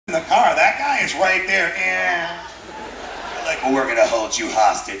in the car. That guy is right there. Yeah. Like, well, we're gonna hold you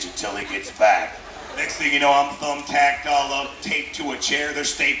hostage until he gets back. Next thing you know, I'm thumbtacked all up, taped to a chair. They're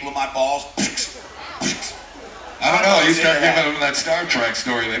stapling my balls. I don't know. You start giving them that Star Trek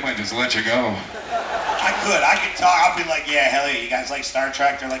story, they might just let you go. I could talk. I'll be like, yeah, hell yeah, you guys like Star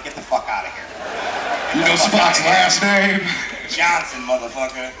Trek? They're like, get the fuck out of here. You know Spock's last name? Johnson,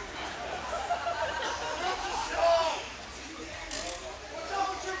 motherfucker.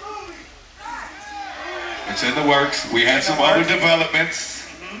 It's in the works. We had some other developments.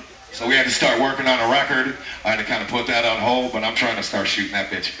 So we had to start working on a record. I had to kind of put that on hold, but I'm trying to start shooting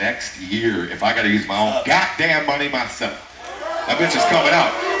that bitch next year if I got to use my own goddamn money myself. That bitch is coming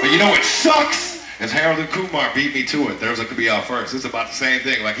out. But you know what sucks? Is Harold and Kumar beat me to it. Theirs could be out first. It's about the same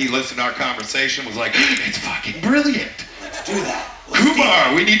thing. Like, he listened to our conversation, was like, it's fucking brilliant. Let's do that.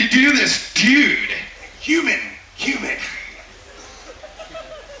 Kumar, we need to do this, dude. Human.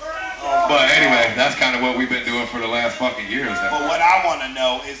 But anyway, that's kind of what we've been doing for the last fucking years. But what I want to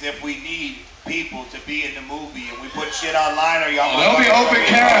know is if we need people to be in the movie and we put shit online, or y'all... There'll be open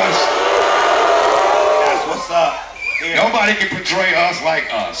cast. That's what's up. Here. Nobody can portray us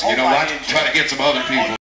like us. You know what? Try to get some other people.